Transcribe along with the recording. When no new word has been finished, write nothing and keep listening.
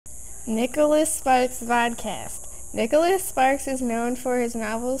Nicholas Sparks Vodcast. Nicholas Sparks is known for his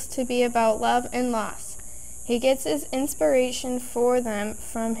novels to be about love and loss. He gets his inspiration for them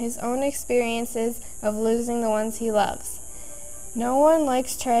from his own experiences of losing the ones he loves. No one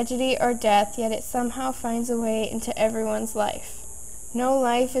likes tragedy or death, yet it somehow finds a way into everyone's life. No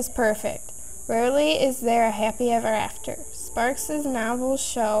life is perfect. Rarely is there a happy ever after. Sparks' novels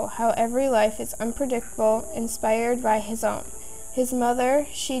show how every life is unpredictable, inspired by his own. His mother,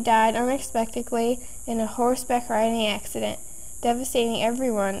 she died unexpectedly in a horseback riding accident, devastating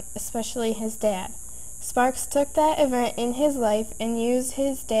everyone, especially his dad. Sparks took that event in his life and used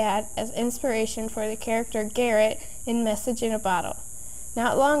his dad as inspiration for the character Garrett in Message in a Bottle.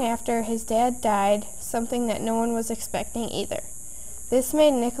 Not long after, his dad died, something that no one was expecting either. This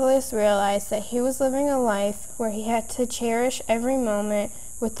made Nicholas realize that he was living a life where he had to cherish every moment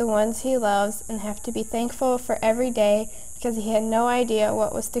with the ones he loves and have to be thankful for every day because he had no idea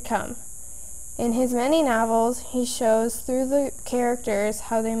what was to come. In his many novels, he shows through the characters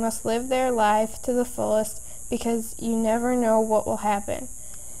how they must live their life to the fullest because you never know what will happen.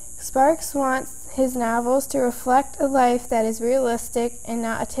 Sparks wants his novels to reflect a life that is realistic and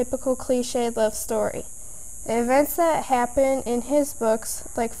not a typical cliched love story. The events that happen in his books,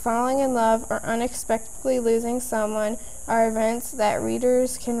 like falling in love or unexpectedly losing someone, are events that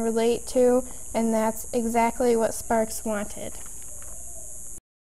readers can relate to, and that's exactly what Sparks wanted.